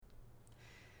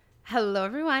Hello,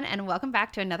 everyone, and welcome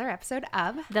back to another episode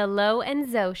of The Lo and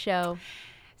Zoe Show.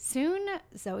 Soon,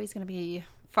 Zoe's going to be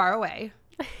far away,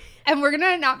 and we're going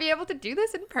to not be able to do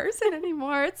this in person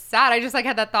anymore. It's sad. I just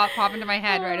had that thought pop into my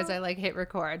head right as I hit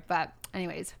record. But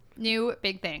anyways, new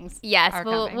big things. Yes,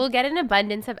 we'll get an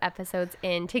abundance of episodes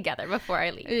in together before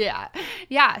I leave.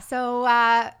 Yeah.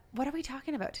 So what are we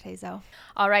talking about today, Zoe?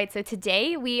 All right. So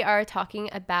today we are talking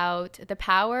about the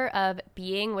power of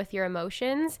being with your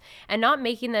emotions and not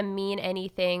making them mean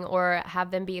anything or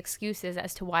have them be excuses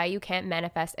as to why you can't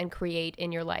manifest and create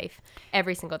in your life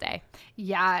every single day.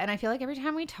 Yeah. And I feel like every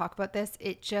time we talk about this,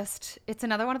 it's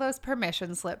another one of those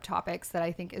permission slip topics that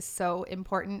I think is so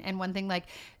important. And one thing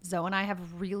Zoe and I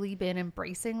have really been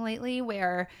embracing lately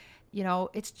where,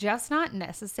 it's just not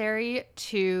necessary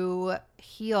to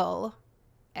heal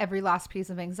every last piece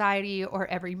of anxiety or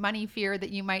every money fear that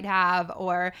you might have,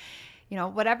 or,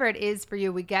 whatever it is for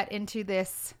you. We get into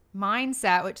this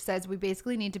mindset which says we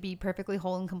basically need to be perfectly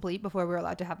whole and complete before we're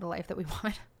allowed to have the life that we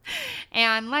want.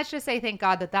 And let's just say, thank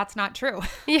God that that's not true.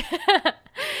 Yeah.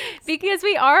 Because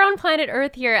we are on planet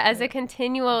Earth here as a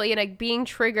continual, being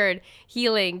triggered,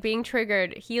 healing,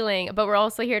 but we're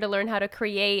also here to learn how to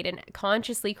create and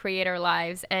consciously create our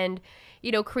lives and,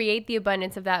 create the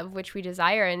abundance of that of which we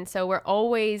desire. And so we're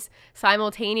always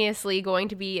simultaneously going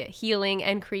to be healing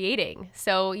and creating.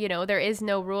 So, there is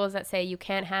no rules that say you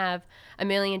can't have $1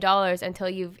 million until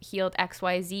you've healed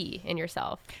XYZ in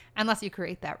yourself. Unless you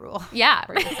create that rule. Yeah.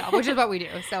 For yourself, which is what we do.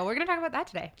 So we're going to talk about that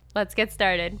today. Let's get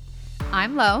started.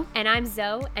 I'm Lo. And I'm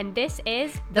Zoe, and this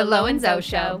is The Lo and Zoe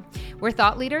Show. We're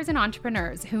thought leaders and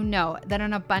entrepreneurs who know that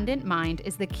an abundant mind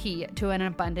is the key to an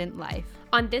abundant life.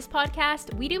 On this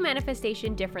podcast, we do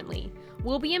manifestation differently.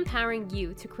 We'll be empowering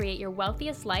you to create your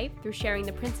wealthiest life through sharing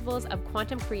the principles of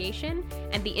quantum creation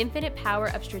and the infinite power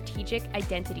of strategic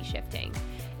identity shifting.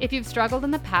 If you've struggled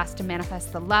in the past to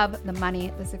manifest the love, the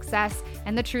money, the success,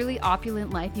 and the truly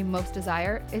opulent life you most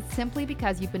desire, it's simply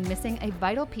because you've been missing a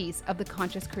vital piece of the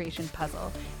conscious creation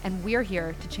puzzle, and we're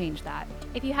here to change that.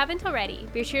 If you haven't already,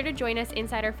 be sure to join us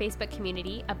inside our Facebook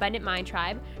community, Abundant Mind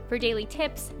Tribe, for daily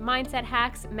tips, mindset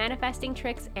hacks, manifesting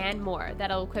tricks, and more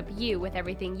that'll equip you with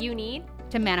everything you need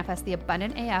to manifest the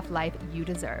abundant AF life you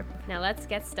deserve. Now let's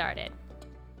get started.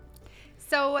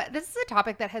 So this is a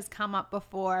topic that has come up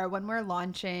before when we're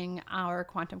launching our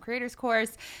Quantum Creators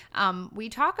course. We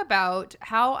talk about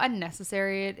how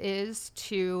unnecessary it is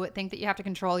to think that you have to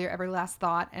control your every last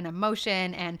thought and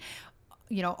emotion and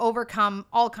overcome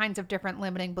all kinds of different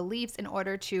limiting beliefs in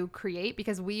order to create,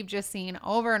 because we've just seen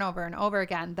over and over and over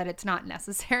again that it's not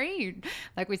necessary.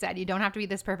 Like we said, you don't have to be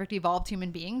this perfect evolved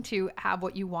human being to have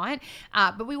what you want.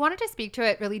 But we wanted to speak to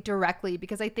it really directly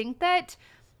because I think that,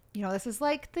 this is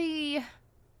like the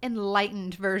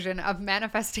enlightened version of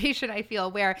manifestation, I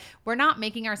feel, where we're not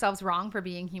making ourselves wrong for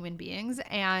being human beings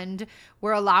and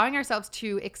we're allowing ourselves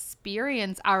to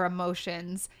experience our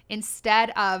emotions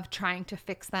instead of trying to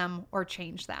fix them or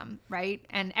change them, right?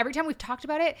 And every time we've talked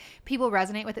about it, people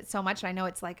resonate with it so much. And I know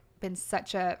it's been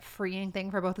such a freeing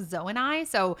thing for both Zoe and I.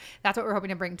 So that's what we're hoping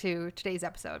to bring to today's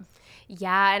episode.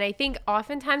 Yeah. And I think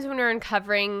oftentimes when we're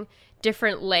uncovering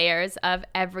different layers of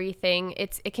everything,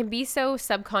 it can be so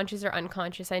subconscious or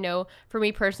unconscious. I know for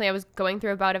me personally, I was going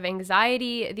through a bout of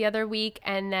anxiety the other week,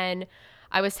 and then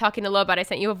I was talking to Lo about, I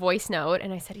sent you a voice note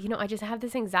and I said, I just have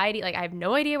this anxiety. I have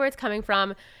no idea where it's coming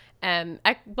from.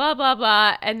 Blah, blah,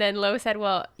 blah. And then Lo said,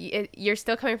 well, you're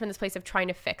still coming from this place of trying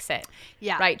to fix it.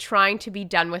 Yeah. Right. Trying to be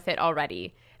done with it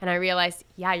already. And I realized,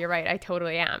 yeah, you're right. I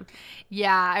totally am.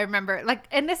 Yeah. I remember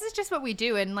and this is just what we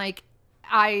do. And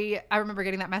I remember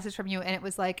getting that message from you and it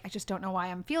was I just don't know why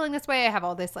I'm feeling this way. I have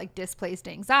all this displaced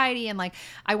anxiety and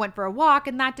I went for a walk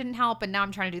and that didn't help. And now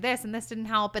I'm trying to do this and this didn't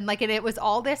help. And and it was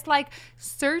all this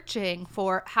searching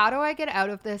for how do I get out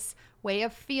of this way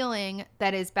of feeling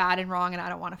that is bad and wrong and I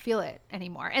don't want to feel it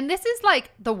anymore. And this is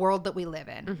the world that we live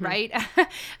in, mm-hmm. right?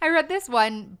 I read this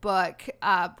one book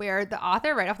where the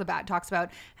author right off the bat talks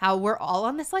about how we're all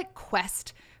on this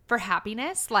quest for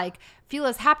happiness, feel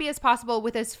as happy as possible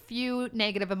with as few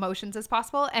negative emotions as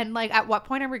possible. And at what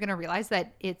point are we going to realize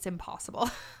that it's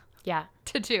impossible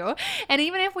to do? And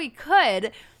even if we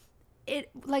could,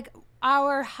 it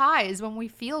our highs when we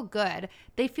feel good,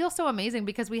 they feel so amazing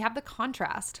because we have the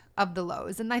contrast of the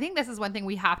lows. And I think this is one thing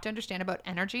we have to understand about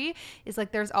energy is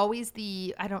there's always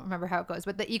I don't remember how it goes,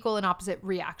 but the equal and opposite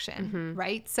reaction, mm-hmm.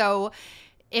 right? So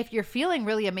if you're feeling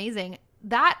really amazing,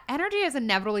 that energy is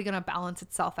inevitably going to balance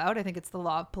itself out. I think it's the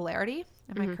law of polarity.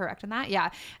 Am mm-hmm. I correct in that?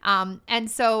 Yeah. And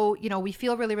so, we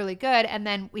feel really, really good. And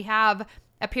then we have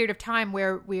a period of time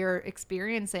where we're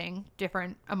experiencing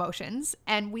different emotions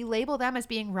and we label them as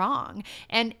being wrong.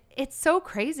 And it's so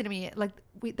crazy to me. Like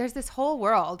there's this whole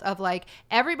world of like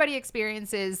everybody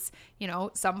experiences,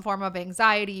 some form of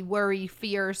anxiety, worry,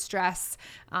 fear, stress,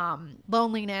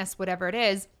 loneliness, whatever it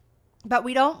is. But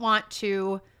we don't want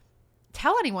to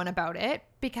tell anyone about it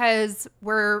because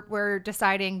we're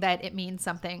deciding that it means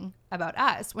something about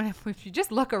us. When if you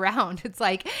just look around, it's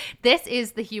like this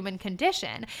is the human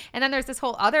condition. And then there's this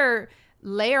whole other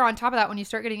layer on top of that when you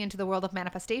start getting into the world of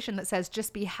manifestation that says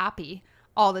just be happy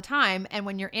all the time. And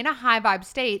when you're in a high vibe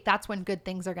state, that's when good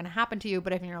things are going to happen to you.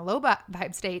 But if you're in a low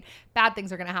vibe state, bad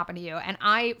things are going to happen to you. And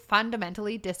I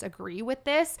fundamentally disagree with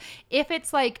this. If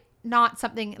it's like not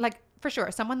something like, for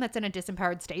sure, someone that's in a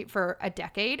disempowered state for a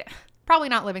decade, probably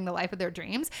not living the life of their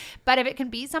dreams. But if it can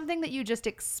be something that you just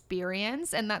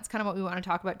experience, and that's kind of what we want to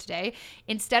talk about today,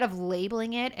 instead of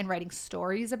labeling it and writing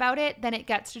stories about it, then it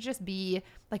gets to just be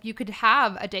like you could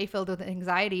have a day filled with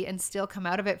anxiety and still come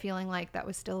out of it feeling like that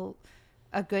was still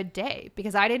a good day,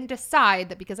 because I didn't decide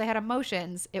that because I had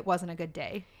emotions, it wasn't a good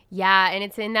day. Yeah, and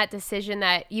it's in that decision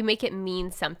that you make it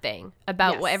mean something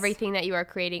about everything that you are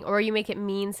creating, or you make it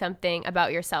mean something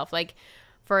about yourself. Like,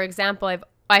 for example,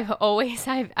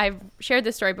 I've shared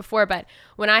this story before, but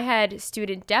when I had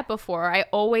student debt before, I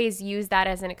always used that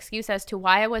as an excuse as to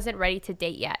why I wasn't ready to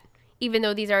date yet. Even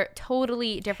though these are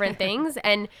totally different things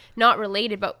and not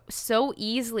related, but so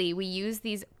easily we use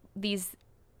these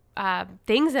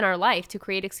things in our life to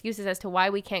create excuses as to why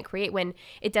we can't create when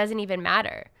it doesn't even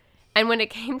matter. And when it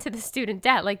came to the student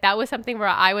debt, like that was something where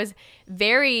I was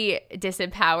very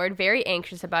disempowered, very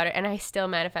anxious about it. And I still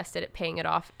manifested it, paying it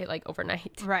off like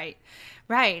overnight. Right.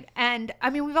 Right. And I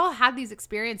mean, we've all had these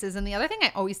experiences. And the other thing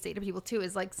I always say to people too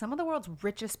is like some of the world's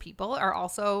richest people are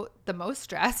also the most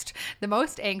stressed, the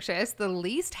most anxious, the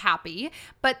least happy,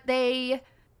 but they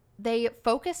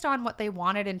focused on what they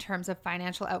wanted in terms of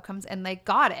financial outcomes and they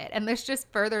got it. And this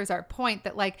just furthers our point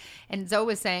that like, and Zoe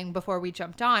was saying before we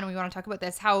jumped on, we want to talk about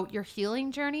this, how your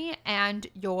healing journey and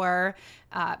your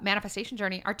manifestation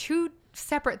journey are two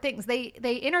separate things. They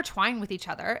intertwine with each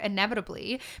other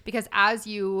inevitably, because as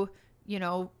you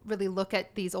really look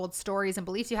at these old stories and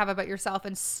beliefs you have about yourself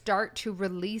and start to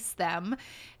release them,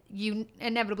 you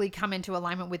inevitably come into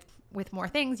alignment with more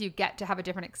things. You get to have a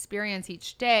different experience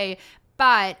each day,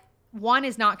 but one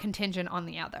is not contingent on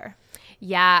the other.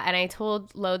 Yeah, and I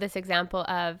told Lo this example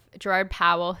of Gerard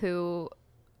Powell, who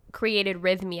created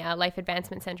Rhythmia, Life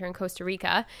Advancement Center in Costa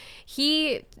Rica.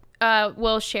 He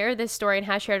will share this story and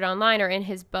has shared it online or in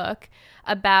his book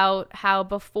about how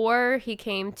before he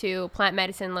came to plant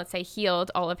medicine, let's say,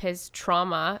 healed all of his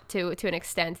trauma to an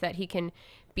extent that he can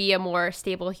be a more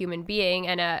stable human being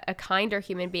and a kinder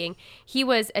human being. He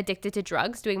was addicted to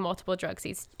drugs, doing multiple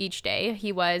drugs each day.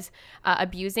 He was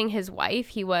abusing his wife.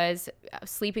 He was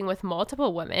sleeping with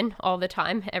multiple women all the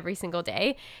time, every single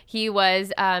day. He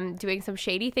was doing some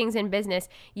shady things in business,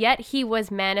 yet he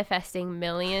was manifesting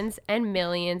millions and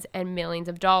millions and millions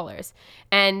of dollars.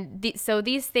 And so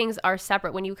these things are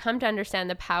separate. When you come to understand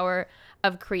the power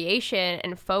of creation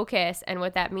and focus and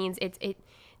what that means,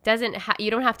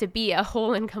 you don't have to be a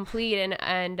whole and complete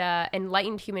and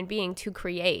enlightened human being to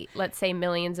create, let's say,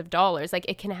 millions of dollars. Like,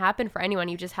 it can happen for anyone.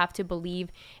 You just have to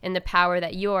believe in the power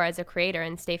that you are as a creator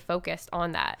and stay focused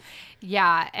on that.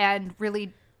 Yeah, and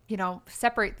really,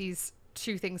 separate these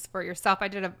two things for yourself. I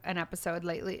did an episode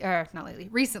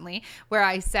recently, where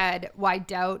I said why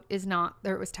doubt is not,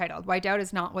 or it was titled, Why Doubt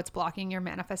is Not What's Blocking Your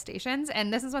Manifestations.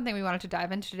 And this is one thing we wanted to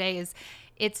dive into today is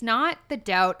it's not the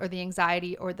doubt or the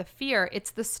anxiety or the fear.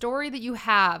 It's the story that you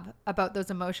have about those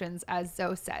emotions, as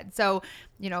Zoe said. So,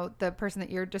 the person that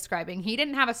you're describing, he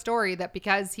didn't have a story that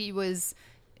because he was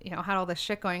had all this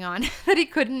shit going on that he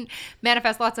couldn't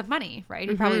manifest lots of money, right?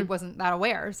 He probably wasn't that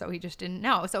aware, so he just didn't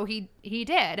know. So he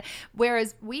did.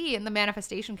 Whereas we in the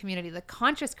manifestation community, the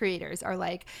conscious creators, are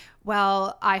like,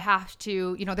 well, I have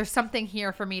to, there's something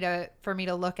here for me to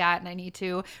look at, and I need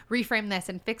to reframe this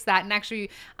and fix that. And actually,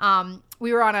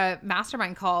 we were on a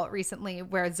mastermind call recently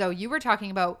where, Zoe, you were talking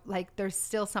about like, there's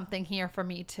still something here for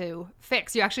me to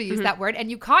fix. You actually used that word, and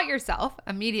you caught yourself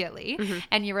immediately,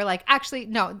 and you were like, actually,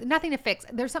 no, nothing to fix.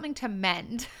 There's something to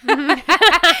mend.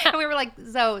 And we were like,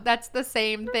 Zoe, that's the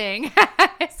same thing.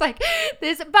 It's like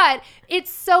this, but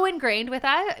it's so ingrained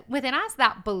within us,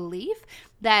 that belief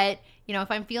that, if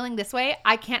I'm feeling this way,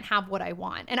 I can't have what I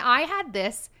want. And I had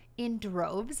this in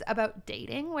droves about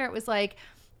dating, where it was like,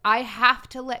 I have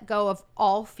to let go of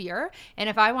all fear. And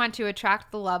if I want to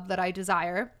attract the love that I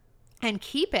desire and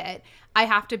keep it, I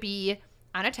have to be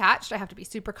unattached. I have to be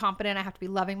super confident. I have to be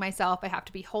loving myself. I have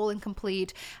to be whole and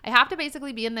complete. I have to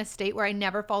basically be in this state where I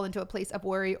never fall into a place of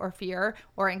worry or fear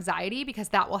or anxiety, because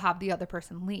that will have the other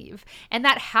person leave. And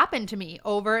that happened to me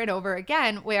over and over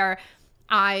again, where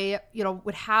I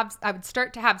would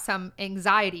start to have some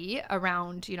anxiety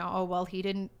around, oh, well, he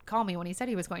didn't call me when he said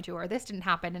he was going to, or this didn't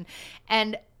happen.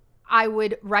 And I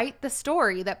would write the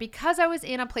story that because I was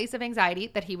in a place of anxiety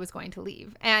that he was going to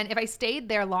leave. And if I stayed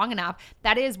there long enough,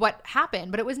 that is what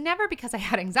happened. But it was never because I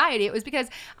had anxiety. It was because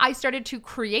I started to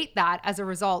create that as a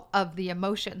result of the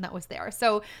emotion that was there.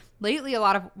 So lately, a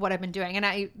lot of what I've been doing,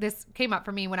 and this came up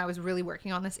for me when I was really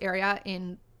working on this area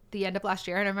in the end of last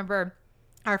year. And I remember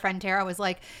our friend Tara was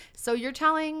like, so you're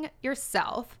telling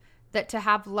yourself that to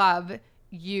have love,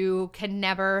 you can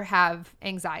never have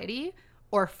anxiety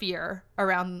or fear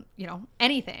around,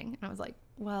 anything. And I was like,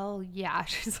 well, yeah.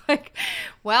 She's like,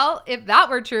 well, if that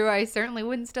were true, I certainly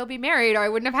wouldn't still be married, or I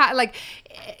wouldn't have had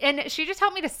and she just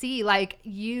helped me to see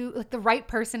the right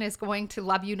person is going to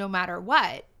love you no matter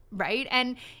what. Right.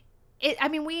 And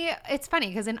it's funny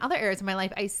because in other areas of my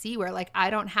life, I see where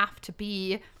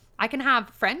I can have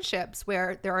friendships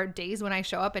where there are days when I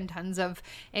show up in tons of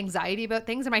anxiety about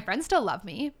things and my friends still love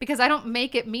me, because I don't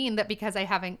make it mean that because I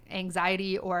have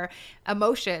anxiety or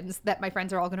emotions that my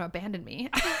friends are all going to abandon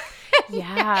me.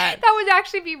 Yeah. That would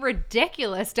actually be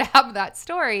ridiculous to have that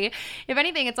story. If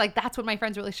anything, it's like that's when my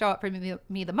friends really show up for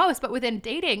me the most. But within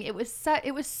dating, it was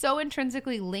so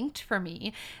intrinsically linked for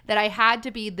me that I had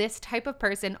to be this type of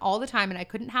person all the time, and I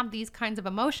couldn't have these kinds of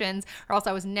emotions, or else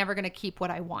I was never going to keep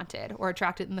what I wanted or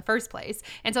attracted in the first place.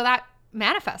 And so that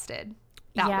manifested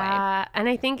that way. And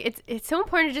I think it's so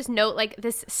important to just note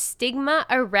this stigma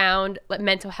around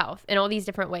mental health in all these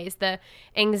different ways, the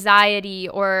anxiety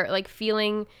or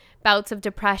feeling bouts of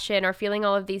depression or feeling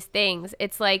all of these things.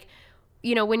 It's when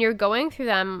you're going through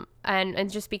them,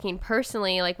 and just speaking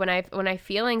personally, when I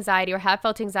feel anxiety or have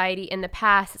felt anxiety in the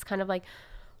past, it's kind of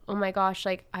oh my gosh,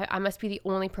 I must be the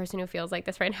only person who feels like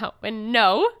this right now. And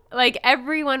no,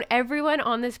 everyone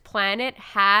on this planet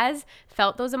has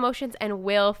felt those emotions and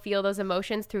will feel those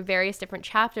emotions through various different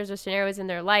chapters or scenarios in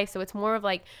their life. So it's more of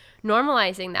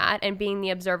normalizing that and being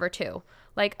the observer too.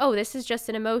 Oh, this is just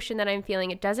an emotion that I'm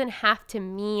feeling. It doesn't have to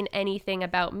mean anything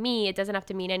about me. It doesn't have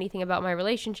to mean anything about my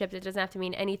relationships. It doesn't have to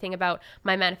mean anything about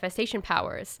my manifestation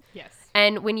powers. Yes.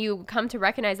 And when you come to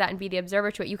recognize that and be the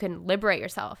observer to it, you can liberate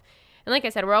yourself. And like I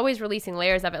said, we're always releasing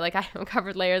layers of it. I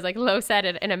uncovered layers, Lo said,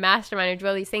 in a mastermind, or do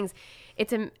all these things.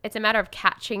 It's a matter of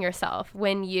catching yourself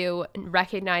when you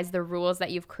recognize the rules that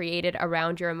you've created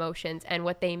around your emotions and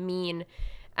what they mean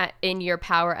in your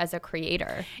power as a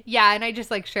creator. Yeah. And I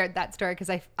just shared that story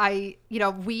because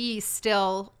we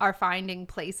still are finding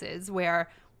places where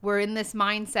we're in this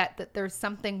mindset that there's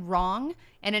something wrong.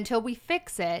 And until we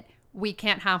fix it, we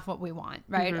can't have what we want,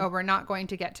 right? Mm-hmm. Or we're not going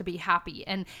to get to be happy.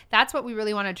 And that's what we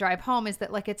really want to drive home, is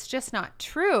that it's just not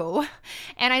true.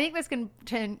 And I think this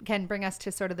can bring us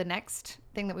to sort of the next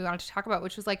thing that we wanted to talk about,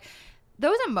 which was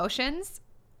those emotions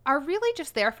are really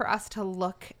just there for us to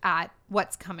look at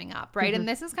what's coming up, right? Mm-hmm. And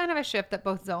this is kind of a shift that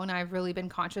both Zoe and I have really been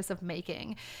conscious of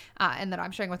making, and that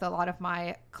I'm sharing with a lot of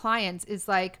my clients, is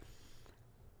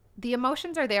the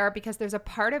emotions are there because there's a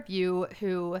part of you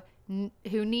who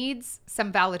needs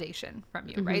some validation from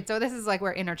you, mm-hmm. right? So this is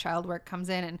where inner child work comes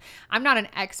in. And I'm not an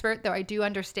expert, though I do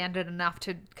understand it enough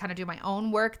to kind of do my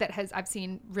own work I've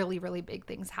seen really, really big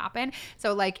things happen.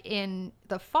 So in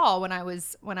the fall, when I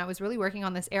was really working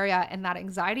on this area and that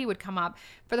anxiety would come up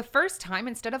for the first time,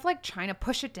 instead of trying to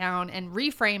push it down and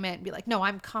reframe it and be no,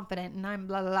 I'm confident and I'm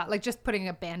blah, blah, blah, just putting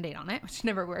a Band-Aid on it, which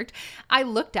never worked. I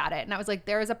looked at it and I was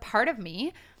there is a part of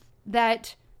me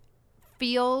that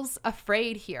feels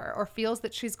afraid here, or feels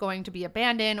that she's going to be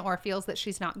abandoned, or feels that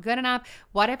she's not good enough.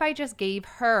 What if I just gave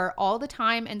her all the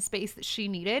time and space that she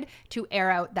needed to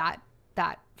air out that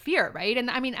fear, right? And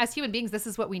I mean, as human beings, this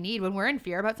is what we need when we're in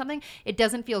fear about something. It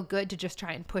doesn't feel good to just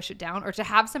try and push it down, or to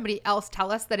have somebody else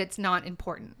tell us that it's not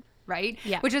important, right?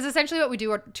 Yeah. Which is essentially what we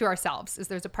do to ourselves. Is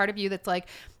there's a part of you that's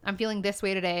I'm feeling this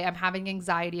way today. I'm having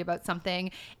anxiety about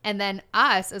something. And then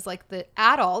us as the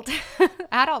adult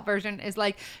version is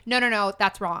no,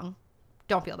 that's wrong.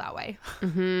 Don't feel that way.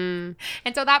 Mm-hmm.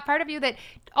 And so that part of you, that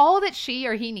all that she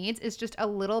or he needs is just a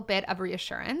little bit of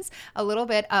reassurance, a little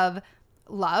bit of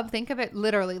love. Think of it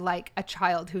literally like a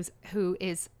child who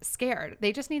is scared.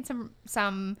 They just need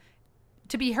some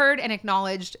to be heard and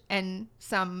acknowledged, and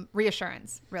some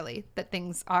reassurance, really, that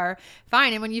things are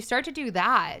fine. And when you start to do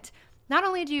that, not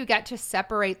only do you get to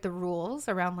separate the rules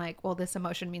around well, this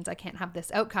emotion means I can't have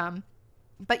this outcome,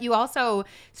 but you also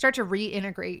start to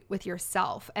reintegrate with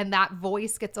yourself. And that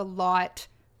voice gets a lot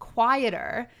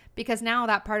quieter, because now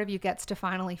that part of you gets to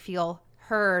finally feel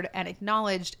heard and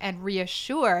acknowledged and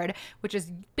reassured, which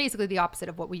is basically the opposite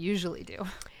of what we usually do.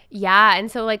 Yeah. And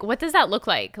so what does that look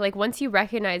like? Once you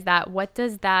recognize that, what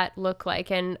does that look like?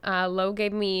 And Lo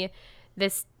gave me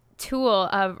this tool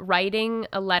of writing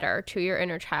a letter to your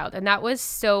inner child. And that was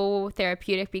so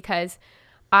therapeutic because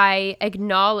I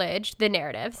acknowledged the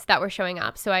narratives that were showing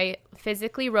up. So I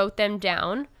physically wrote them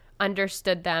down,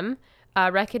 understood them,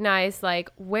 recognized like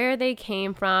where they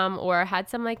came from, or had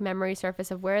some like memory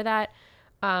surface of where that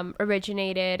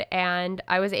originated. And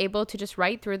I was able to just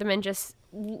write through them and just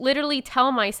literally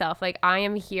tell myself, like, I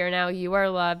am here now. You are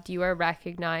loved. You are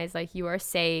recognized. Like, you are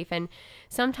safe. And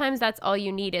sometimes that's all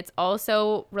you need. It's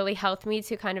also really helped me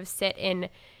to kind of sit in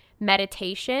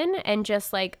meditation and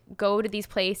just like go to these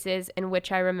places in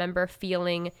which I remember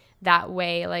feeling that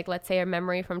way. Like, let's say a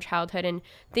memory from childhood and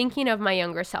thinking of my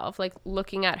younger self, like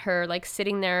looking at her, like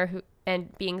sitting there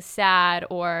and being sad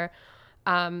or,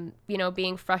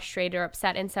 being frustrated or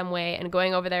upset in some way, and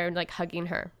going over there and like hugging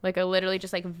her. Like, I literally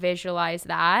just like visualize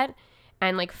that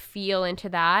and like feel into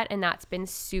that. And that's been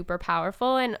super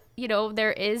powerful. And,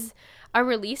 there is a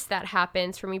release that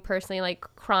happens for me personally, like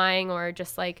crying or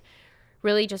just like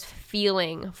really just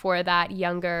feeling for that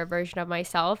younger version of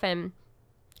myself. And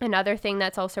another thing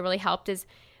that's also really helped is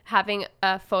having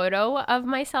a photo of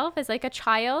myself as like a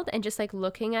child and just like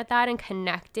looking at that and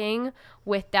connecting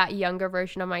with that younger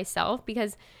version of myself,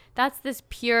 because that's this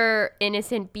pure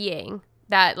innocent being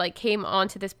that like came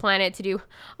onto this planet to do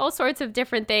all sorts of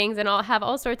different things and have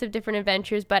all sorts of different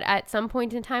adventures. But at some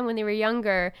point in time when they were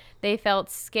younger, they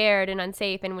felt scared and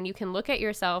unsafe. And when you can look at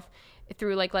yourself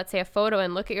through like, let's say a photo,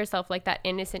 and look at yourself like that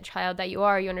innocent child that you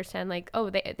are, you understand like, oh,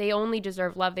 they only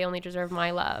deserve love. They only deserve my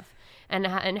love. And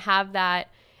have that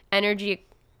energy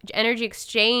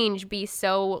exchange be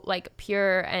so like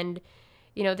pure. And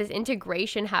this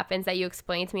integration happens that you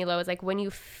explained to me, Lo, is like when you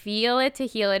feel it to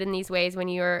heal it in these ways, when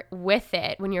you're with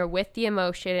it, when you're with the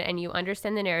emotion and you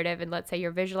understand the narrative, and let's say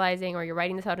you're visualizing or you're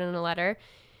writing this out in a letter,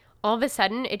 all of a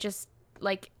sudden it just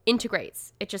like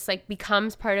integrates. It just like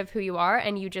becomes part of who you are,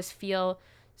 and you just feel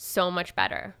so much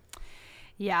better.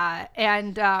 Yeah.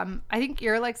 And I think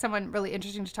you're like someone really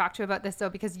interesting to talk to about this, though,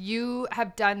 because you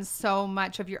have done so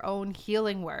much of your own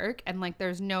healing work, and like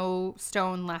there's no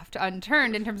stone left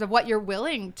unturned in terms of what you're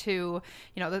willing to,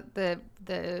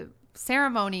 the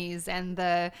ceremonies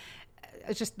and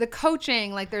it's just the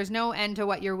coaching. Like there's no end to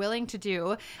what you're willing to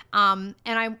do. And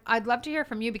I'd love to hear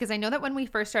from you, because I know that when we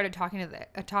first started talking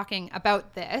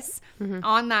about this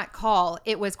on that call,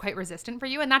 it was quite resistant for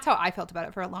you. And that's how I felt about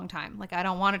it for a long time. Like, I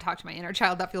don't want to talk to my inner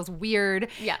child. That feels weird.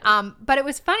 Yeah. But it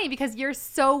was funny because you're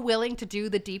so willing to do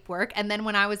the deep work. And then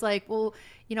when I was like, well,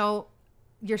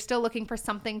 you're still looking for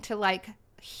something to like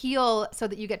heal so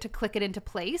that you get to click it into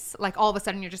place, like all of a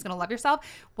sudden you're just going to love yourself.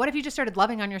 What if you just started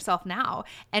loving on yourself now?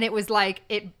 And it was like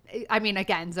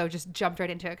again, Zoe just jumped right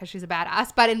into it because she's a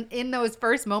badass, but in those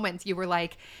first moments you were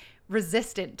like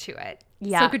resistant to it.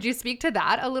 Yeah. So could you speak to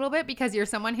that a little bit, because you're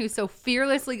someone who so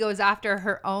fearlessly goes after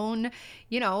her own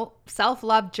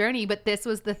self-love journey, but this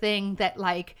was the thing that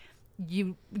like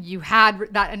you had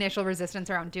that initial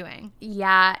resistance around doing.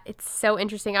 Yeah, it's so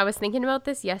interesting. I was thinking about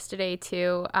this yesterday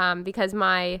too, because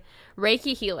my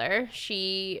Reiki healer,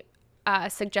 she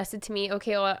suggested to me,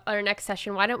 okay, well, our next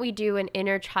session, why don't we do an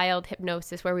inner child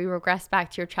hypnosis where we regress back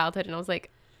to your childhood? And I was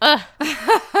like, ugh.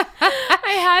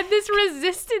 I had this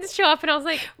resistance show up, and I was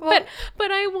like, but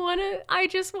I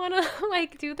just want to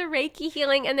like do the Reiki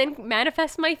healing and then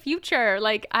manifest my future.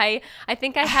 Like I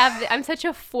think I'm such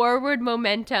a forward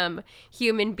momentum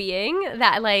human being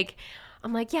that like,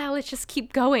 I'm like, yeah, let's just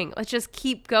keep going.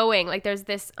 Like there's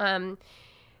this,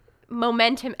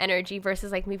 momentum energy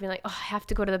versus like me being like, oh, I have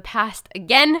to go to the past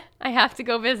again. I have to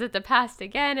go visit the past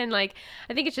again. And like,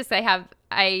 I think it's just,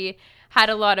 I had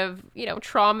a lot of,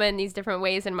 trauma in these different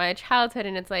ways in my childhood.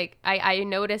 And it's like, I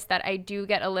noticed that I do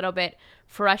get a little bit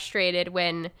frustrated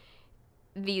when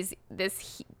this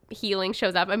healing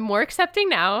shows up. I'm more accepting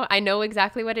now. I know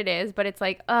exactly what it is, but it's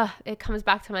like, it comes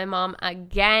back to my mom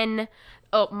again.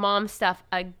 Oh, mom stuff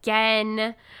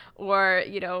again, or,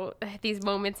 these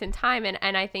moments in time.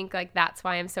 And I think like, that's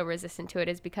why I'm so resistant to it,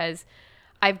 is because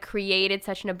I've created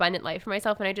such an abundant life for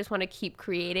myself, and I just want to keep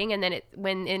creating. And then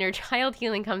when inner child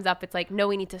healing comes up, it's like, no,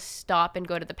 we need to stop and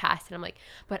go to the past. And I'm like,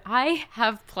 but I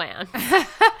have plans.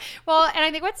 Well, and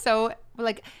I think what's so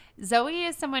like, Zoe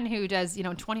is someone who does,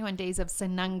 21 days of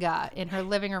Sananga in her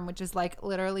living room, which is like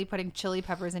literally putting chili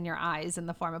peppers in your eyes in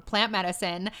the form of plant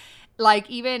medicine. Like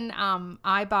even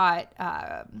I bought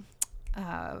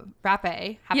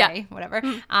Rapé, whatever.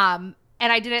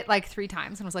 And I did it like 3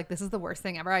 times and was like, this is the worst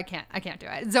thing ever. I can't do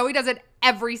it. Zoe does it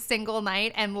every single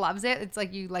night and loves it. It's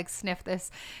like you like sniff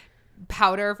this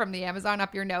powder from the Amazon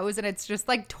up your nose, and it's just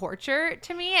like torture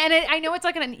to me. And I know it's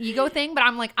like an ego thing, but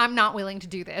I'm like, I'm not willing to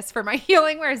do this for my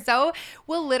healing, where Zoe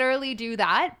will literally do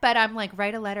that. But I'm like,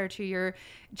 write a letter to your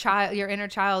child, your inner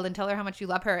child, and tell her how much you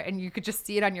love her. And you could just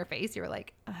see it on your face. You were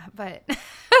like, but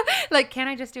like, can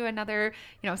I just do another,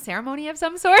 ceremony of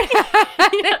some sort?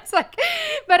 It's like,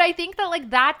 but I think that like,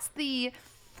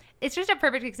 it's just a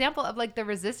perfect example of like the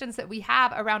resistance that we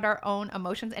have around our own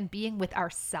emotions and being with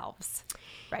ourselves,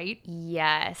 right?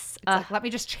 Yes. It's like, let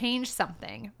me just change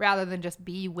something rather than just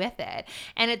be with it.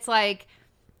 And it's like,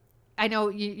 I know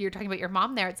you're talking about your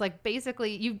mom there. It's like,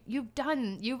 basically you've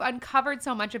uncovered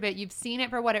so much of it. You've seen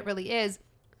it for what it really is.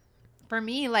 For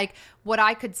me, like what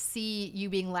I could see you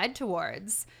being led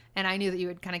towards, and I knew that you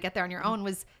would kind of get there on your own,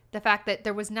 was the fact that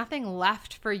there was nothing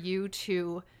left for you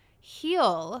to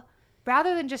heal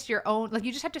rather than just your own. Like,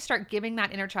 you just have to start giving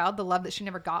that inner child the love that she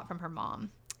never got from her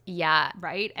mom. Yeah.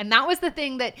 Right. And that was the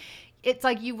thing, that it's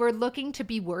like you were looking to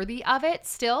be worthy of it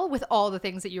still, with all the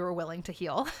things that you were willing to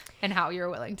heal and how you were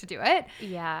willing to do it.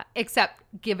 Yeah. Except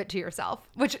give it to yourself,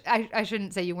 which I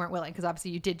shouldn't say you weren't willing, because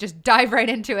obviously you did just dive right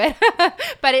into it.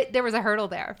 But there was a hurdle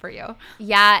there for you.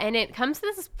 Yeah. And it comes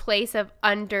to this place of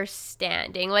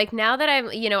understanding. Like, now that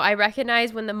I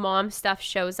recognize when the mom stuff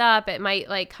shows up, it might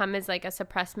like come as like a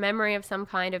suppressed memory of some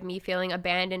kind of me feeling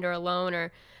abandoned or alone,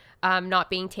 or not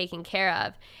being taken care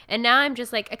of. And now I'm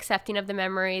just like accepting of the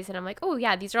memories, and I'm like, oh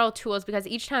yeah, these are all tools, because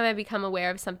each time I become aware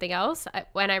of something else,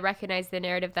 when I recognize the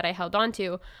narrative that I held on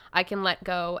to, I can let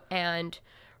go and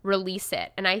release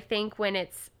it. And I think when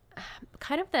it's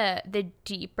kind of the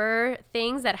deeper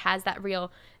things that has that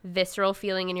real visceral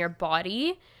feeling in your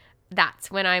body, that's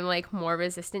when I'm like more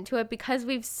resistant to it, because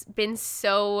we've been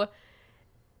so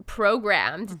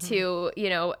programmed to,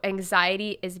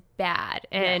 anxiety is bad,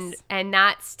 and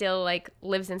that still like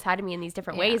lives inside of me in these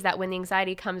different ways, that when the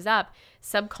anxiety comes up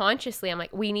subconsciously, I'm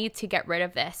like, we need to get rid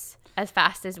of this as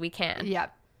fast as we can.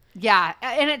 Yep. Yeah.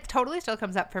 And it totally still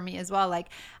comes up for me as well. Like,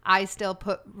 I still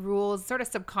put rules sort of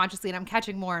subconsciously, and I'm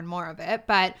catching more and more of it,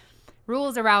 but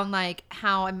rules around like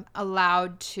how I'm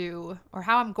allowed to, or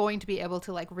how I'm going to be able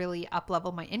to like really up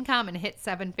level my income and hit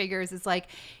 7 figures. Is like,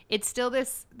 it's still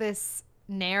this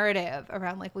narrative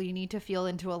around like, well, you need to feel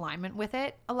into alignment with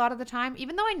it a lot of the time,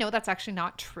 even though I know that's actually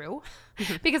not true,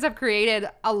 because I've created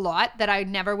a lot that I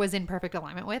never was in perfect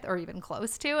alignment with, or even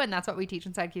close to. And that's what we teach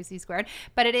inside QC Squared.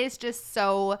 But it is just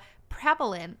so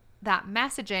prevalent, that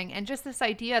messaging, and just this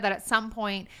idea that at some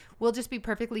point we'll just be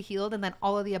perfectly healed, and then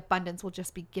all of the abundance will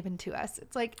just be given to us.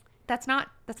 It's like, that's not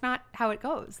how it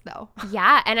goes, though.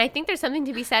 Yeah. And I think there's something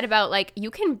to be said about like,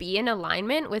 you can be in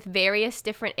alignment with various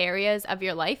different areas of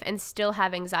your life and still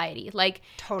have anxiety. Like,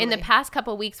 totally. In the past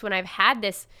couple of weeks when I've had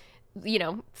this,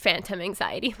 phantom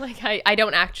anxiety, like I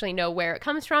don't actually know where it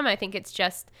comes from. I think it's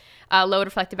just low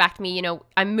reflected back to me.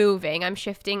 I'm moving, I'm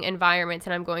shifting environments,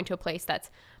 and I'm going to a place that's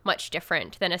much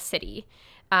different than a city.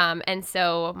 And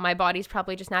so my body's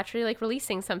probably just naturally like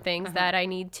releasing some things that I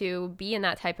need to be in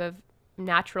that type of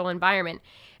natural environment.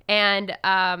 And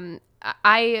in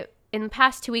the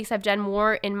past 2 weeks, I've done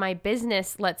more in my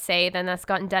business, let's say, than that's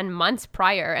gotten done months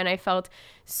prior. And I felt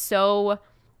so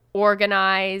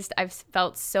organized. I've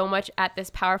felt so much at this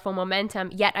powerful momentum,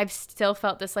 yet I've still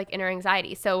felt this like inner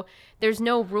anxiety. So there's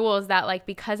no rules that like,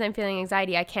 because I'm feeling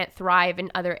anxiety, I can't thrive in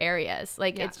other areas.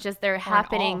 Like, it's just, they're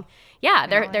happening. Yeah.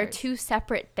 They're two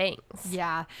separate things.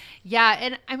 Yeah. Yeah.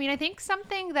 And I mean, I think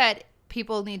something that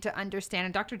people need to understand,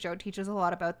 and Dr. Joe teaches a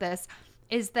lot about this,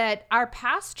 is that our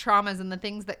past traumas and the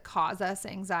things that cause us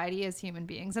anxiety as human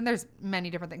beings, and there's many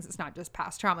different things, it's not just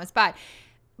past traumas, but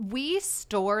we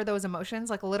store those emotions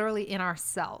like literally in our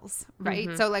cells,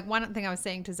 right? So like, one thing I was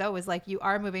saying to Zoe is like, you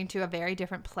are moving to a very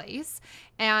different place,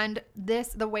 and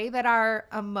the way that our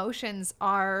emotions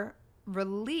are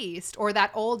released, or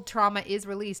that old trauma is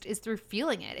released, is through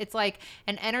feeling it. It's like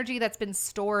an energy that's been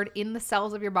stored in the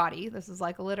cells of your body. This is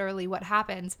like literally what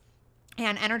happens.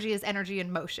 And energy is energy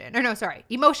in motion. Or no, sorry.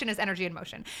 Emotion is energy in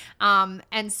motion.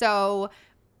 And so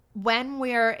when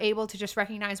we're able to just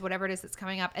recognize whatever it is that's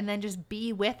coming up and then just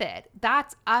be with it,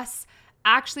 that's us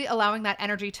actually allowing that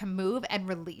energy to move and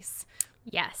release.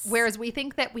 Yes. Whereas we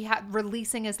think that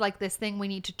releasing is like this thing we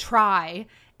need to try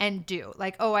and do.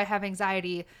 Like, oh, I have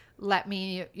anxiety. Let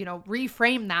me,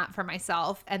 reframe that for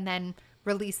myself and then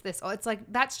release this. Oh, it's like,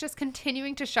 that's just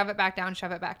continuing to shove it back down,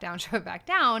 shove it back down, shove it back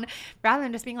down, rather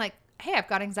than just being like, hey, I've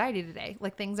got anxiety today.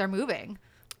 Like, things are moving.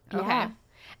 Okay. Yeah.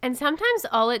 And sometimes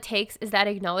all it takes is that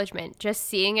acknowledgement, just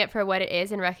seeing it for what it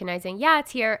is and recognizing, yeah,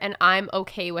 it's here and I'm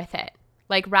okay with it.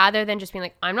 Like rather than just being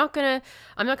like, I'm not gonna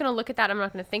look at that. I'm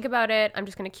not gonna think about it. I'm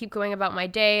just gonna keep going about my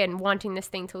day and wanting this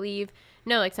thing to leave.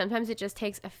 No, like sometimes it just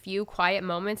takes a few quiet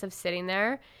moments of sitting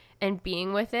there and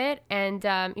being with it. And,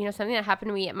 something that happened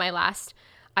to me at my last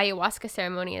ayahuasca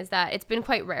ceremony is that it's been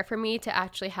quite rare for me to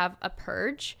actually have a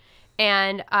purge.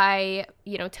 And I,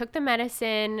 took the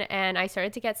medicine and I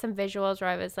started to get some visuals where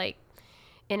I was like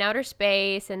in outer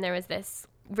space and there was this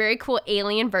very cool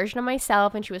alien version of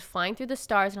myself and she was flying through the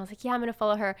stars and I was like, yeah, I'm going to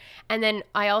follow her. And then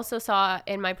I also saw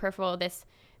in my peripheral this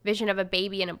vision of a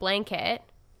baby in a blanket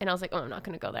and I was like, oh, I'm not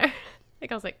going to go there. I'm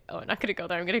not going to go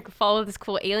there. I'm going to follow this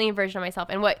cool alien version of myself.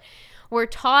 And what we're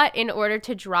taught in order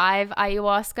to drive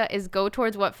ayahuasca is go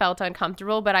towards what felt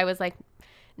uncomfortable. But I was like,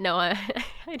 no,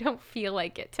 I don't feel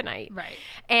like it tonight. Right.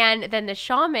 And then the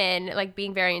shaman, like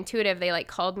being very intuitive, they like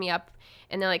called me up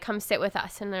and they're like, come sit with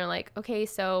us. And they're like, okay,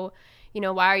 so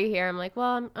why are you here? I'm like,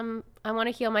 well, I want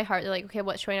to heal my heart. They're like, okay,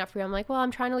 what's showing up for you? I'm like, well,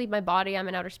 I'm trying to leave my body. I'm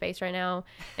in outer space right now.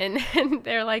 And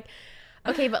they're like,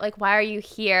 okay, but like, why are you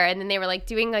here? And then they were like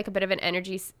doing like a bit of an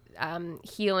energy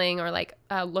healing or like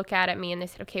look at me. And they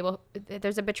said, okay, well,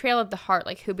 there's a betrayal of the heart.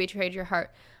 Like who betrayed your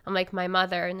heart? I'm like, my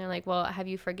mother. And they're like, well, have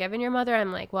you forgiven your mother?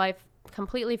 I'm like, well, I've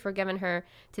completely forgiven her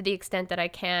to the extent that I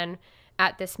can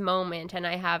at this moment. And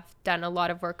I have done a lot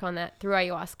of work on that through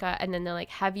ayahuasca. And then they're like,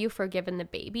 have you forgiven the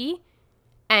baby?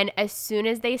 And as soon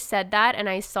as they said that and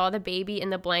I saw the baby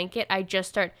in the blanket, I just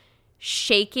start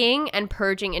shaking and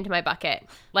purging into my bucket.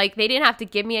 Like they didn't have to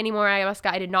give me any more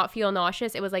ayahuasca. I did not feel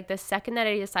nauseous. It was like the second that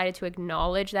I decided to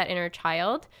acknowledge that inner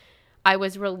child, I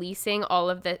was releasing all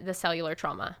of the cellular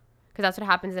trauma. Because that's what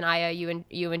happens in Aya.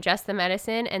 You ingest the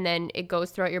medicine and then it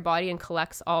goes throughout your body and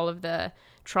collects all of the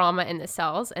trauma in the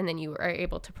cells and then you are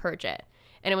able to purge it.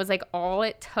 And it was like all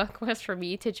it took was for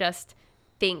me to just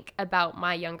think about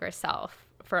my younger self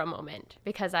for a moment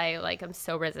because I'm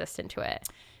so resistant to it.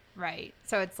 Right.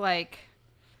 So it's like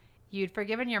you'd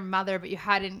forgiven your mother, but you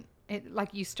hadn't,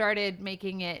 you started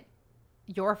making it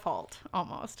your fault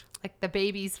almost, like the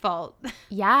baby's fault.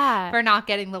 Yeah. For not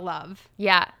getting the love.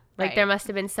 Yeah. Like right. There must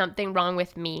have been something wrong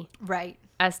with me. Right.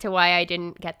 As to why I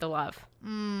didn't get the love.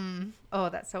 Oh,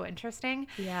 that's so interesting.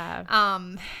 Yeah.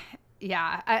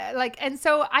 Yeah. And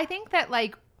so I think that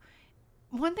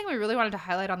one thing we really wanted to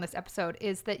highlight on this episode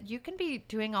is that you can be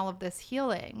doing all of this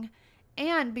healing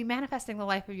and be manifesting the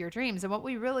life of your dreams. And what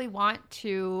we really want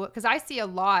to, because I see a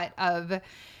lot of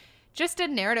just a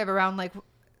narrative around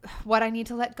what I need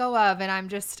to let go of. And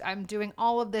I'm doing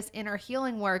all of this inner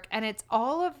healing work and it's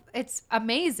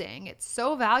amazing. It's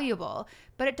so valuable,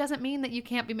 but it doesn't mean that you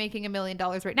can't be making $1 million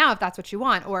right now if that's what you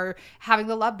want, or having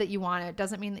the love that you want. It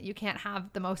doesn't mean that you can't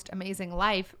have the most amazing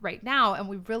life right now. And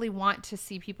we really want to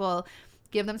see people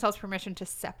give themselves permission to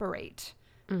separate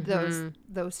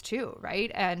those two, right?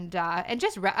 And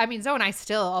just Zoe and I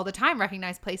still all the time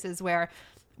recognize places where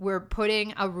we're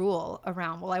putting a rule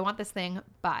around, well, I want this thing,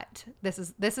 but this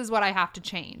is what I have to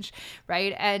change,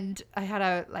 right? And I had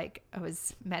I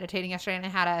was meditating yesterday and I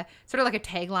had a sort of like a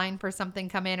tagline for something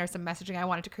come in or some messaging I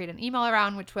wanted to create an email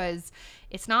around, which was,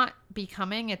 it's not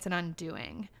becoming, it's an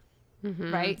undoing,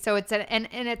 right? So it's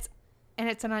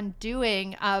it's an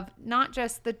undoing of not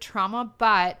just the trauma,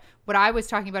 but what I was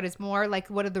talking about is more like,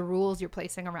 what are the rules you're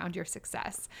placing around your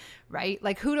success, right?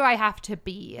 Like, who do I have to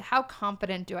be? How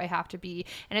confident do I have to be?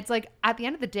 And it's like, at the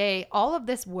end of the day, all of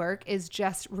this work is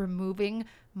just removing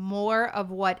more of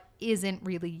what isn't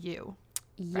really you.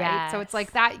 Yes. Right? So it's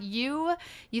like that you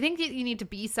think that you need to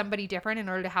be somebody different in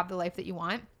order to have the life that you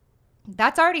want.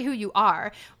 That's already who you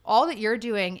are. All that you're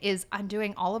doing is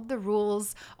undoing all of the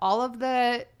rules, all of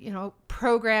the,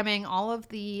 programming, all of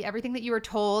the everything that you were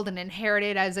told and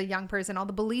inherited as a young person, all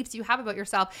the beliefs you have about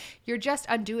yourself. You're just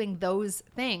undoing those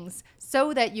things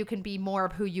so that you can be more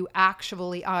of who you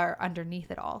actually are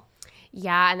underneath it all.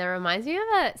 Yeah, and that reminds me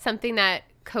of something that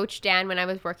Coach Dan, when I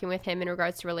was working with him in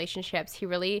regards to relationships, he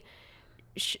really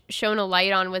shone a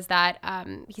light on was that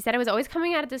he said I was always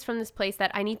coming at this from this place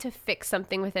that I need to fix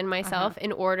something within myself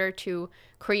in order to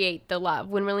create the love,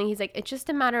 when really he's like, it's just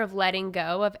a matter of letting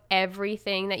go of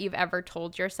everything that you've ever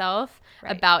told yourself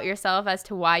about yourself as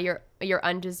to why you're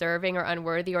undeserving or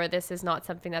unworthy, or this is not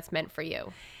something that's meant for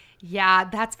you. Yeah,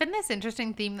 that's been this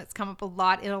interesting theme that's come up a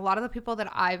lot in a lot of the people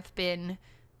that I've been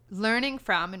learning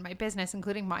from in my business,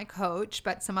 including my coach,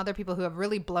 but some other people who have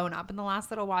really blown up in the last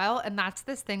little while. And that's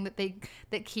this thing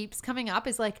that keeps coming up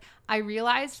is like, I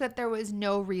realized that there was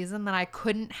no reason that I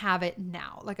couldn't have it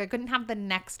now. Like I couldn't have the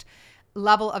next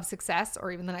level of success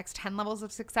or even the next 10 levels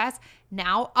of success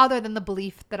now, other than the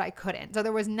belief that I couldn't. So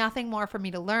there was nothing more for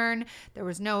me to learn. There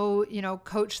was no,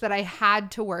 coach that I had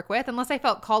to work with unless I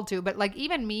felt called to. But like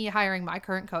even me hiring my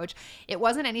current coach, it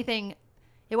wasn't anything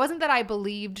it wasn't that I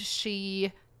believed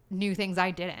she knew things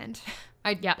I didn't.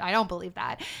 I don't believe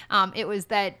that. It was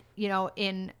that, you know,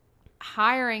 in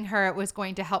hiring her, it was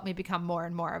going to help me become more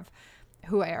and more of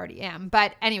who I already am.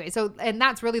 But anyway, so, and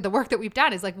that's really the work that we've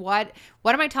done is like, what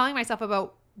am I telling myself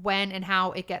about when and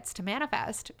how it gets to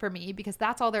manifest for me? Because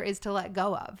that's all there is to let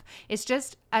go of. It's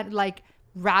just a like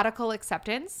radical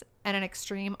acceptance and an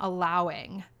extreme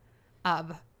allowing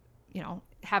of, you know,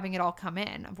 having it all come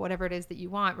in of whatever it is that you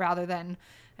want, rather than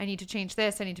I need to change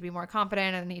this. I need to be more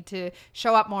confident. I need to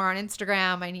show up more on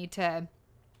Instagram. I need to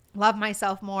love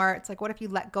myself more. It's like, what if you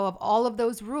let go of all of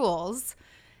those rules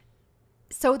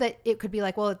so that it could be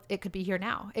like, well, it could be here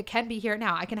now. It can be here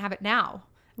now. I can have it now,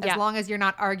 as long as you're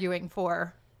not arguing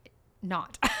for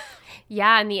not.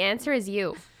 Yeah. And the answer is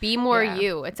you. Be more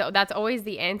you. That's always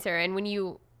the answer. And when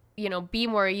you know, be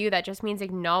more you, that just means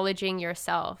acknowledging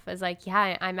yourself as like,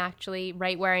 yeah, I'm actually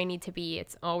right where I need to be.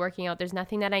 It's all working out. There's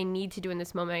nothing that I need to do in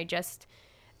this moment. I just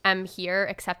am here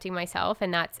accepting myself,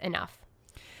 and that's enough.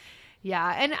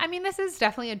 Yeah. And I mean, this is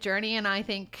definitely a journey. And I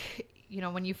think, you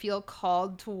know, when you feel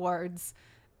called towards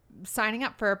signing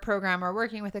up for a program or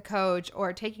working with a coach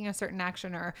or taking a certain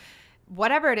action or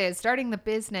whatever it is, starting the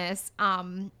business,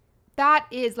 that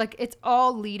is like, it's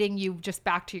all leading you just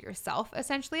back to yourself.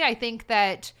 Essentially, I think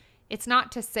that it's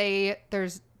not to say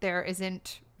there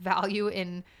isn't value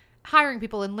in hiring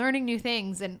people and learning new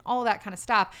things and all that kind of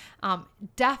stuff.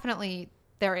 Definitely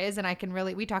there is. And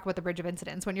we talk about the bridge of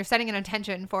incidents. When you're setting an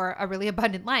intention for a really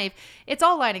abundant life, it's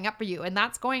all lining up for you. And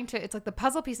it's like the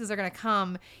puzzle pieces are going to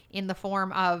come in the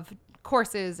form of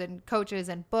courses and coaches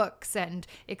and books and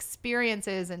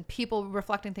experiences and people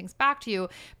reflecting things back to you.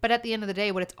 But at the end of the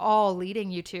day, what it's all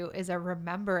leading you to is a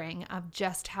remembering of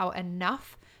just how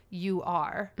enough you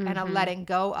are and a letting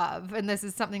go of. And this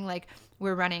is something like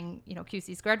we're running, you know,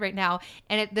 QC squared right now.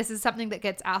 And this is something that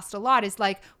gets asked a lot is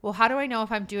like, well, how do I know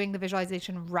if I'm doing the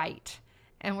visualization right?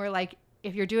 And we're like,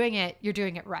 if you're doing it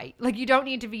right. Like, you don't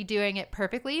need to be doing it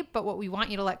perfectly, but what we want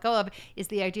you to let go of is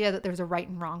the idea that there's a right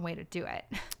and wrong way to do it.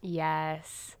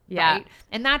 Yes. Yeah. Right?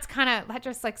 And that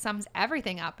just like sums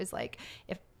everything up, is like,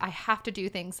 if I have to do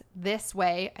things this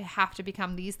way, I have to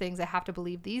become these things, I have to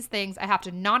believe these things, I have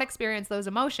to not experience those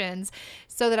emotions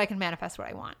so that I can manifest what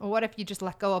I want. Well, what if you just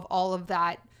let go of all of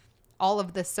that, all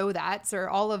of the so that's, or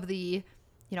all of the,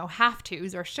 you know, have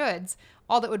tos or shoulds?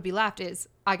 All that would be left is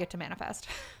I get to manifest.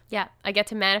 Yeah. I get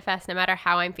to manifest no matter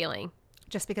how I'm feeling.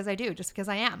 Just because I do, just because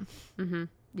I am. Mm-hmm.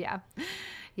 Yeah.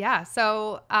 Yeah.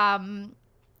 So,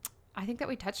 I think that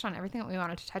we touched on everything that we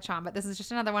wanted to touch on, but this is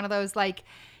just another one of those, like,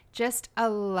 just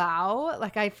allow,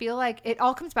 like, I feel like it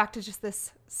all comes back to just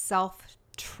this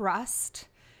self-trust,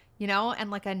 you know, and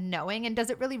like a knowing. And does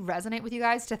it really resonate with you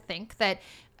guys to think that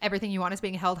everything you want is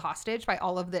being held hostage by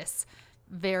all of this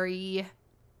very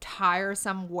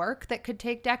tiresome work that could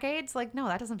take decades? Like, no,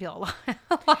 that doesn't feel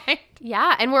aligned.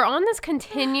 Yeah. And we're on this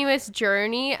continuous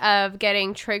journey of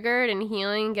getting triggered and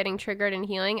healing, getting triggered and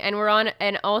healing. And we're on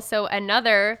also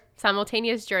another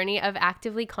simultaneous journey of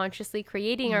actively, consciously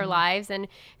creating our lives and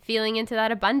feeling into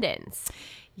that abundance.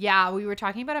 Yeah, we were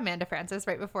talking about Amanda Francis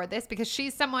right before this, because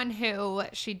she's someone who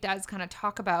she does kind of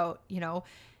talk about, you know,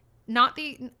 not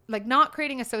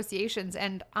creating associations.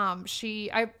 And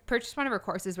I purchased one of her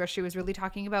courses where she was really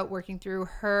talking about working through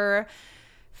her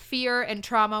fear and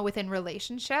trauma within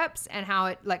relationships, and how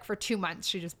it, like, for 2 months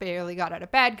she just barely got out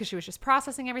of bed because she was just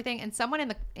processing everything. And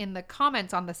someone in the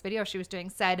comments on this video she was doing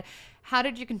said, how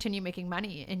did you continue making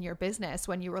money in your business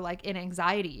when you were like in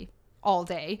anxiety all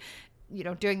day, you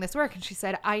know, doing this work? And she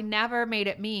said, I never made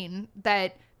it mean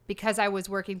that because I was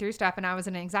working through stuff and I was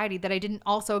in anxiety that I didn't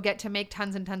also get to make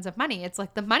tons and tons of money. It's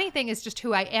like the money thing is just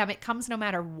who I am. It comes no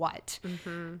matter what.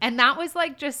 Mm-hmm. And that was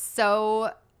like just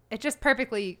so, it just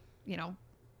perfectly, you know,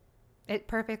 it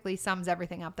perfectly sums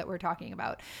everything up that we're talking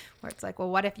about, where it's like, well,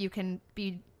 what if you can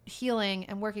be healing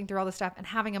and working through all this stuff and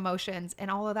having emotions,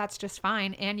 and all of that's just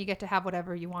fine, and you get to have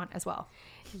whatever you want as well.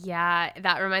 Yeah,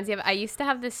 that reminds me of, I used to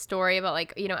have this story about,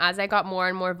 like, you know, as I got more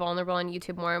and more vulnerable on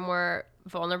YouTube, more and more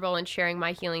vulnerable in sharing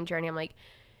my healing journey, I'm like,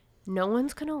 no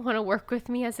one's going to want to work with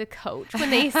me as a coach when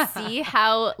they see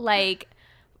how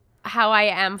I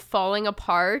am falling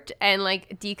apart and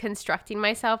like deconstructing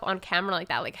myself on camera like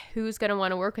that. Like, who's going to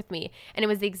want to work with me? And it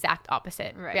was the exact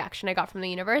opposite reaction I got from the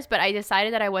universe. But I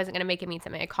decided that I wasn't going to make it mean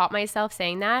something. I caught myself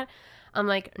saying that. I'm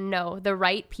like, no, the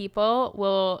right people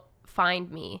will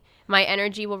find me. My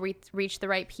energy will reach the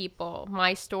right people.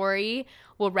 My story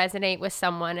will resonate with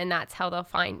someone, and that's how they'll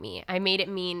find me. I made it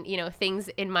mean, you know, things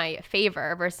in my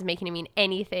favor versus making it mean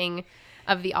anything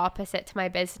of the opposite to my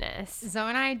business. Zoe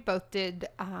and I both did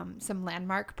some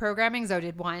Landmark programming. Zoe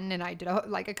did one, and I did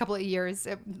a couple of years.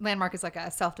 Landmark is like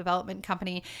a self-development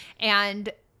company, and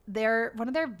one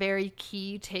of their very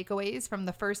key takeaways from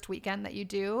the first weekend that you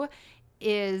do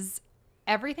is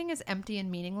everything is empty and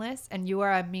meaningless, and you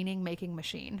are a meaning-making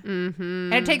machine.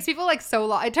 And it takes people like so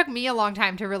long. It took me a long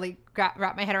time to really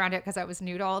wrap my head around it because I was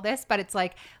new to all this, but it's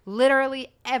like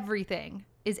literally everything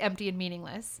is empty and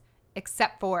meaningless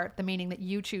except for the meaning that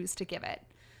you choose to give it.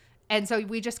 And so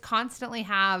we just constantly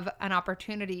have an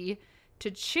opportunity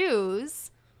to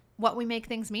choose what we make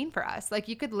things mean for us. Like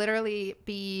you could literally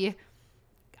be,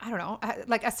 I don't know,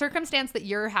 like a circumstance that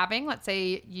you're having. Let's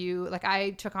say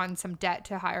I took on some debt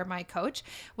to hire my coach.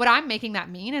 What I'm making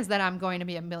that mean is that I'm going to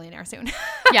be a millionaire soon.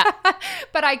 Yeah.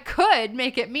 But I could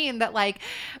make it mean that like,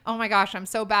 oh my gosh, I'm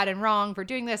so bad and wrong for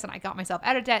doing this. And I got myself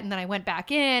out of debt and then I went back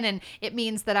in, and it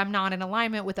means that I'm not in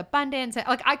alignment with abundance.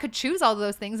 Like I could choose all of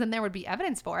those things and there would be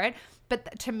evidence for it.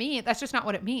 But to me, that's just not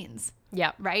what it means.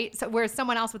 Yeah. Right. So whereas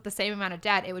someone else with the same amount of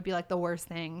debt, it would be like the worst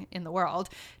thing in the world.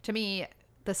 To me,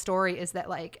 the story is that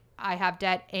like I have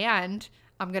debt and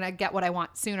I'm going to get what I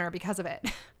want sooner because of it.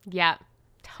 Yeah,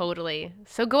 totally.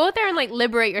 So go out there and like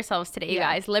liberate yourselves today, you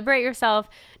guys. Liberate yourself.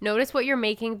 Notice what you're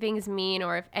making things mean,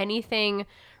 or if anything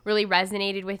really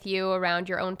resonated with you around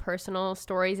your own personal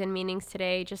stories and meanings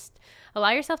today, just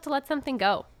allow yourself to let something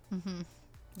go.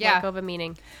 Yeah. Let go of a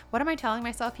meaning. What am I telling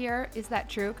myself here? Is that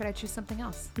true? Could I choose something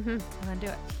else? And then do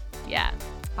it. Yeah.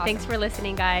 Awesome. Thanks for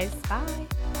listening, guys. Bye.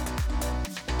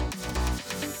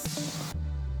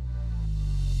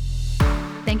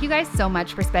 Thank you guys so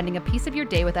much for spending a piece of your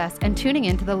day with us and tuning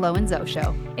in to the Lo and Zoe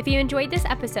Show. If you enjoyed this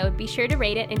episode, be sure to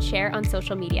rate it and share on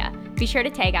social media. Be sure to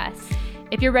tag us.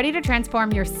 If you're ready to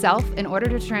transform yourself in order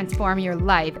to transform your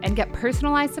life and get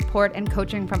personalized support and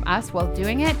coaching from us while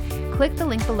doing it, click the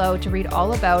link below to read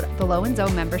all about the Lo and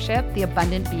Zoe membership, the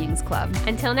Abundant Beings Club.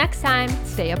 Until next time,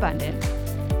 stay abundant.